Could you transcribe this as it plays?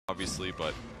obviously,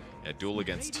 but yeah, duel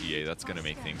against TA, that's going to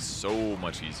make things so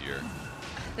much easier.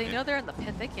 They know they're in the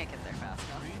pit. They can't get there fast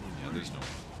enough. Yeah, there's no...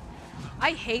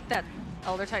 I hate that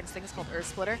Elder Titan's thing is called Earth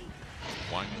Splitter.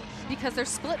 Why? Because they're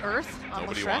split Earth on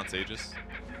Nobody Shrek. wants Aegis.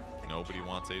 Nobody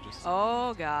wants Aegis.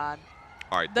 Oh, God.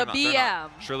 All right, The they're BM.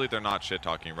 not, surely they're not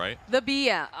shit-talking, right? The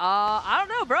BM. I don't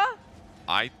know, bruh.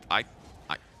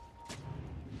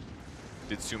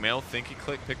 Did Sumail think he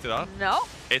picked it up? No.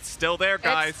 It's still there,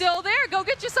 guys. It's still there. Go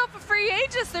get yourself a free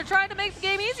Aegis. They're trying to make the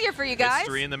game easier for you guys.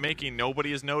 History in the making.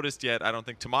 Nobody has noticed yet. I don't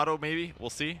think. Tomato, maybe? We'll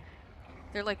see.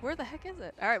 They're like, where the heck is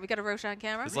it? All right, we got a Roshan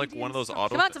camera. It's like one of those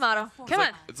auto... Come on, Tomato. Come on.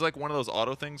 It's like one of those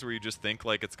auto things where you just think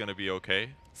like it's going to be okay.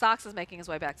 Sox is making his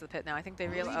way back to the pit now. I think they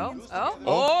realize... Oh.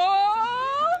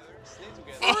 Oh!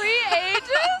 Free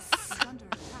Aegis?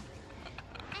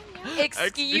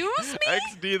 Excuse me?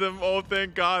 XD them. Oh,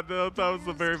 thank God. That was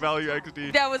the very value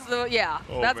XD. That was the... Yeah.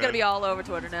 Oh, That's going to man. be all over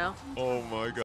Twitter now. Oh, my God.